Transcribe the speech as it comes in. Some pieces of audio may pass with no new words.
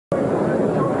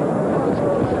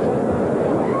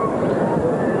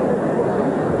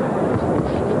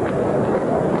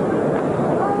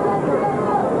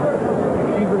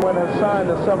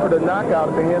suffered a knockout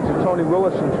at the hands of Tony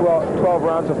Willis in 12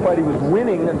 rounds of fight. He was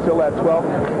winning until that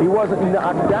 12th. He wasn't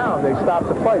knocked down. They stopped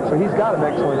the fight, so he's got an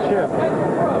excellent chin.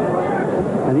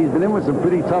 And he's been in with some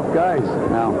pretty tough guys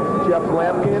now. Jeff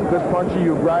Lampkin, good puncher.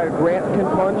 Uriah Grant can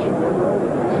punch.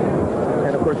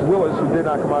 And, of course, Willis, who did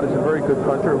not come out as a very good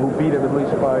puncher, who beat him at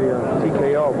least by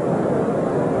TKO.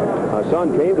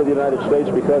 Hassan came to the United States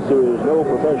because there was no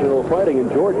professional fighting in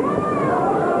Jordan.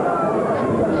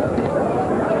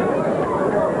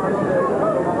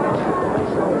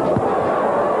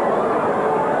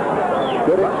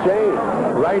 Good exchange.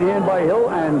 Right hand by Hill,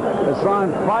 and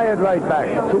Hassan fired right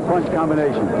back. Two-punch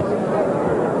combination.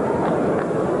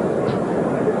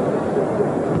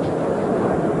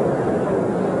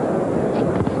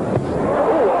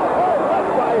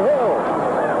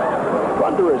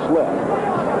 Left.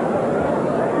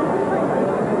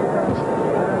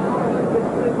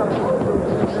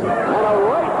 And a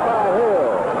right by Hill.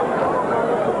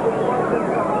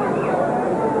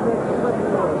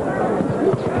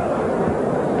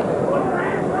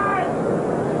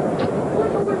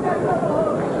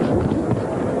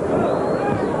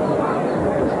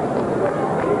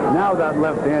 Now that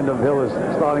left hand of Hill is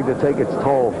starting to take its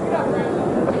toll.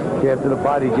 Jab to the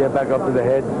body, jab back up to the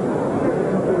head.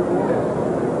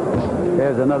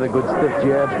 There's another good stiff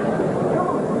jab.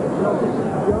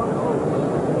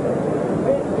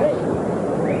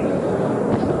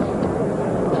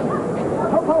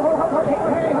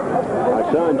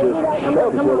 Hassan just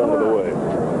shoves it out of the way.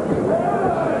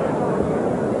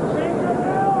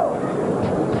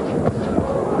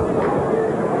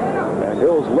 And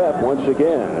Hill's left once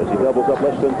again as he doubles up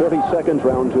less than 30 seconds,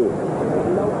 round 2.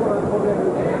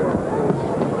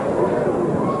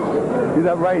 See,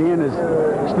 that right hand is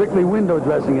strictly window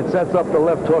dressing. It sets up the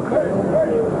left hook. There's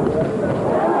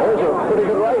a pretty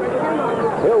good right.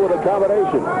 Hill with a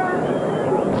combination.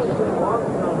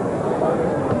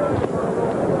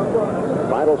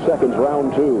 Final seconds,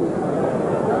 round 2.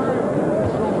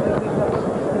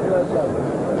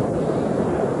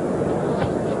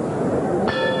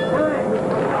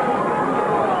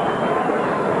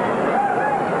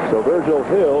 So Virgil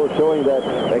Hill showing that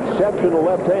exceptional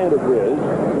left hand of his.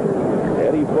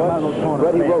 Eddie Buck,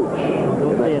 Freddie Roach.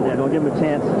 Don't stay in there. Don't give him a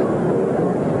chance.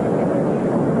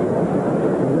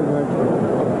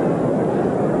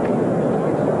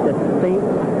 That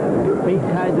feint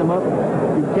ties him up.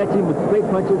 You catch him with straight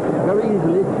punches very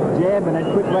easily. Jab and that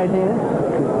quick right hand.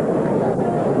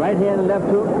 Right hand and left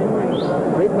hook.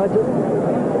 Straight punches.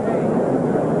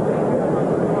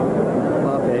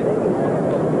 Okay.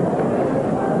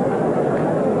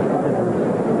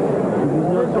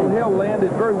 Hill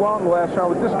landed very well in the last round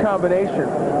with this combination.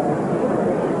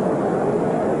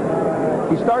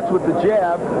 He starts with the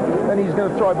jab, then he's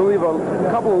going to throw, I believe, a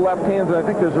couple of left hands, and I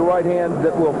think there's a right hand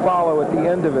that will follow at the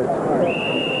end of it.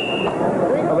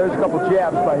 Well, there's a couple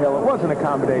jabs by Hill. It wasn't a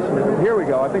combination. Here we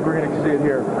go. I think we're going to see it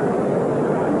here.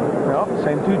 No,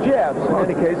 same two jabs. In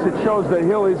any case, it shows that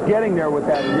Hill is getting there with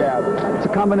that jab. It's a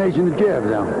combination of jabs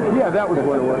now. Yeah, that was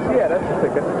what it was. Yeah, that's the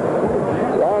ticket.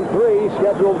 Round 3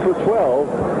 scheduled for 12.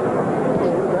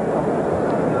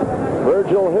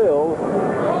 Virgil Hill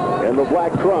in the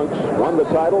black trunks won the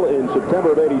title in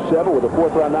September of '87 with a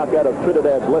 4th-round knockout of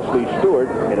Trinidad's Leslie Stewart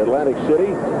in Atlantic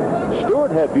City.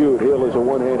 Stewart had viewed Hill as a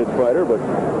one-handed fighter, but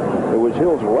it was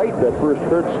Hill's right that first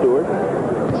hurt Stewart.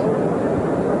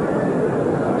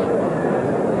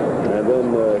 And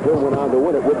then Hill went on to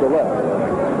win it with the left.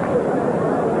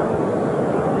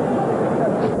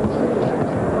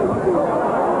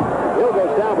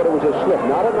 But it was a slip,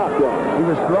 not a knockdown. He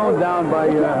was thrown down by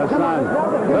Hassan.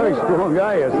 Very strong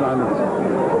guy, Hassan.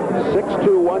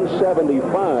 6'2",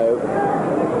 175.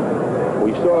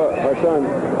 We saw Hassan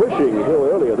pushing Hill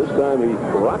earlier. This time he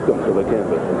rocked him to the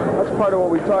canvas. That's part of what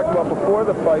we talked about before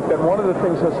the fight, that one of the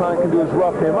things Hassan can do is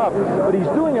rough him up. But he's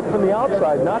doing it from the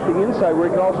outside, not the inside, where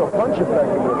he can also punch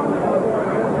effectively.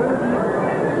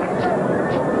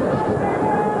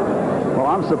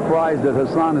 I'm surprised that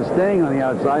Hassan is staying on the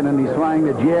outside and he's trying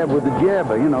to jab with the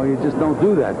jabber. You know, you just don't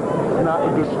do that. Not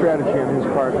a good strategy on his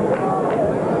part.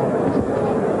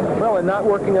 Well, and not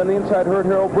working on the inside hurt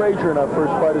Harold Brazier in our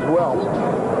first fight as well.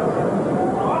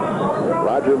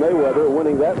 Roger Mayweather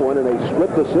winning that one in a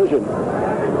split decision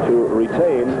to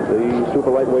retain the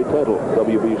super lightweight title,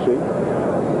 WBC.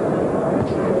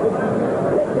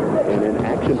 In an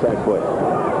action-packed fight.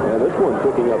 And this one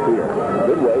picking up here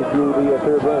midway through the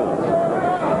 3rd round.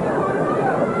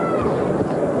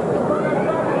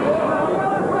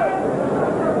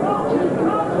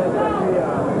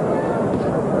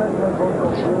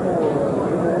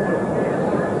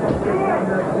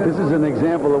 This is an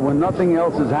example of when nothing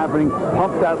else is happening,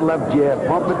 pump that left jab,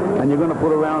 pump it, and you're going to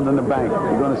put a round in the bank.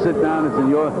 You're going to sit down, it's in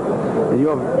your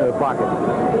pocket.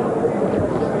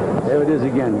 There it is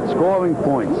again, scoring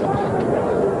points.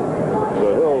 So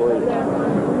Hill is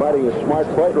fighting a smart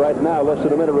fight right now, less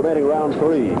than a minute remaining, round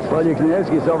 3. Well, you can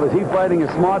ask yourself, is he fighting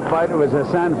a smart fight or is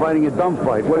Hassan fighting a dumb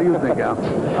fight? What do you think, Al?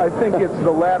 I think it's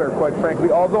the latter, quite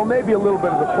frankly, although maybe a little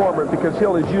bit of the former because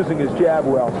Hill is using his jab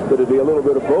well. Could it be a little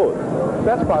bit of both?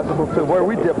 That's possible, too. Where are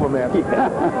we diplomats?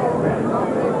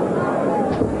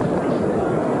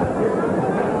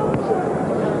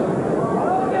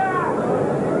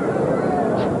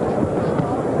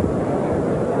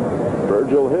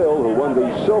 Virgil Hill, who won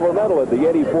the silver medal at the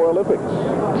 '84 Olympics.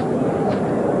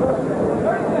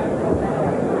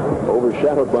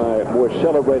 Overshadowed by more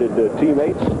celebrated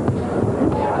teammates.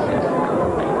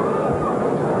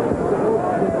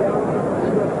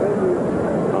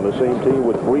 On the same team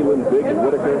with Freeland, Big, and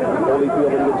Whitaker,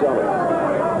 Holyfield, and Gonzalez.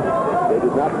 They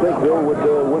did not think Hill would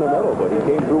win a medal, but he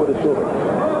came through with a silver.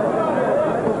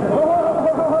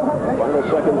 Final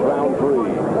seconds, round 3.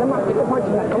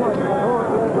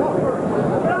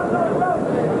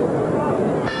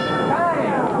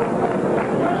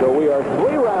 So we are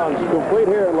 3 rounds complete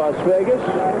here in Las Vegas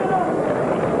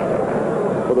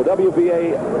for the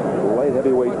WBA light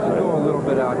heavyweight. Go a little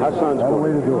bit out here. Hassan's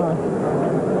way to do it.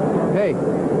 Hey,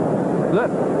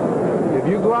 look, if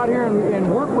you go out here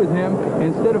and work with him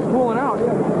instead of pulling out,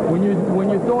 when you're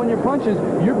throwing your punches,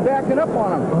 you're backing up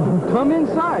on him. Come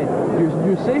inside.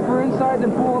 You're safer inside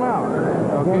than pulling out.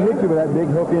 Okay. He'll hit you with that big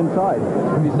hook inside.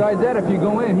 Besides that, if you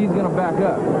go in, he's going to back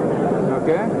up.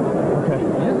 Okay? Okay.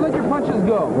 Just let your punches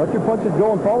go. Let your punches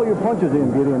go and follow your punches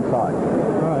in. Get inside.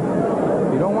 All right.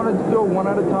 You don't want to throw one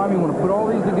at a time. You want to put all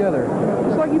these together.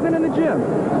 It's like you've been in the gym.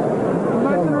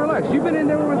 Nice and relaxed. You've been in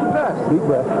there with the best. Deep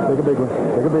breath. Take a big one.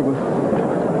 Take a big one.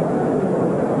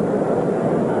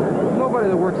 Nobody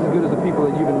that works as good as the people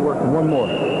that you've been working. One more.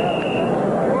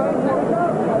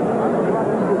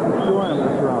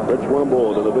 Rich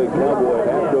Wimble to the big cowboy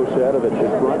Astro Sadovich in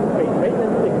front.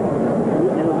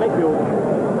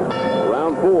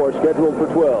 Round 4 scheduled for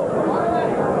 12.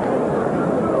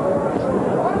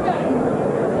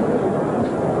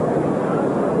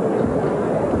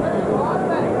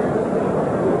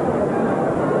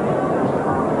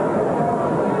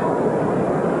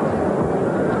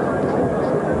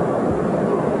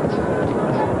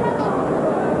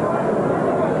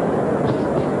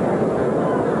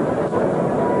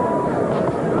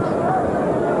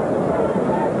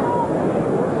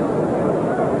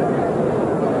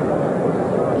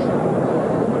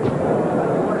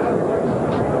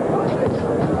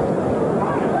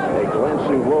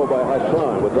 Blow by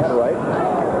Hassan with that right.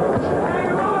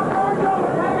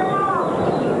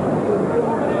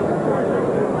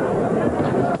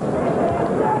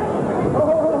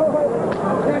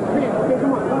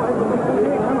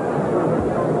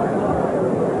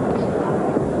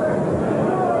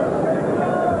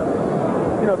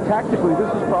 You know, tactically, this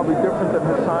is probably different than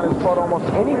Hassan has fought almost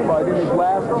any fight in his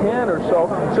last 10 or so.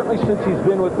 Certainly since he's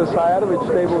been with the Sayadovich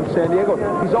stable in San Diego.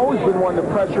 He's always been one to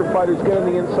pressure fighters, get on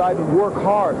the inside and work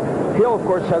hard. Hill, of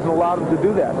course, hasn't allowed him to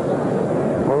do that.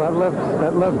 Well,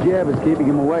 that left jab is keeping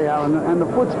him away, Al, and the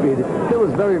foot speed. Hill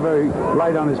is very, very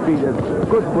light on his feet.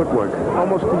 Good footwork.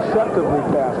 Almost deceptively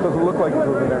fast. Doesn't look like he's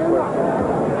moving that quick.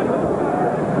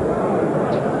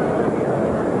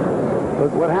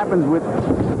 But what happens with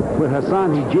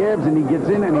Hassan, he jabs and he gets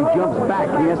in and he jumps back.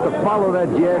 He has to follow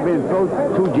that jab in, throw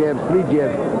 2 jabs, 3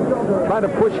 jabs. Try to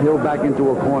push Hill back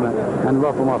into a corner and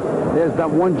rough him up. There's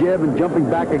that 1 jab and jumping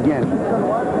back again. A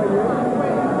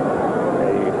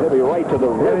heavy right to the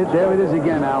ribs. There it is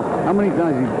again, Al. How many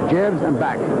times he jabs and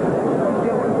back?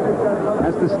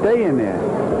 Has to stay in there.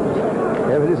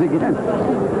 There it is again.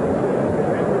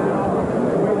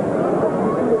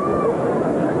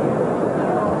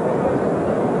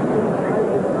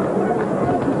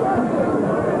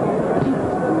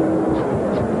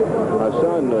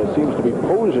 Seems to be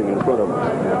posing in front of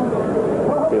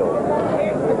Hill.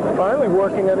 Finally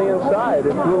working on the inside.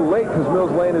 It's a little late because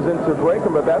Mills Lane is into break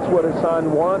him, but that's what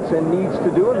Hassan wants and needs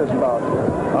to do in this bout.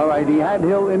 All right, he had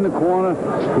Hill in the corner.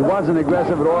 He wasn't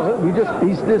aggressive at all. He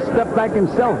just stepped back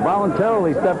himself,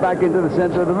 voluntarily stepped back into the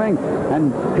center of the ring.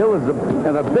 And Hill is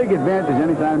at a big advantage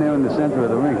anytime they're in the center of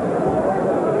the ring.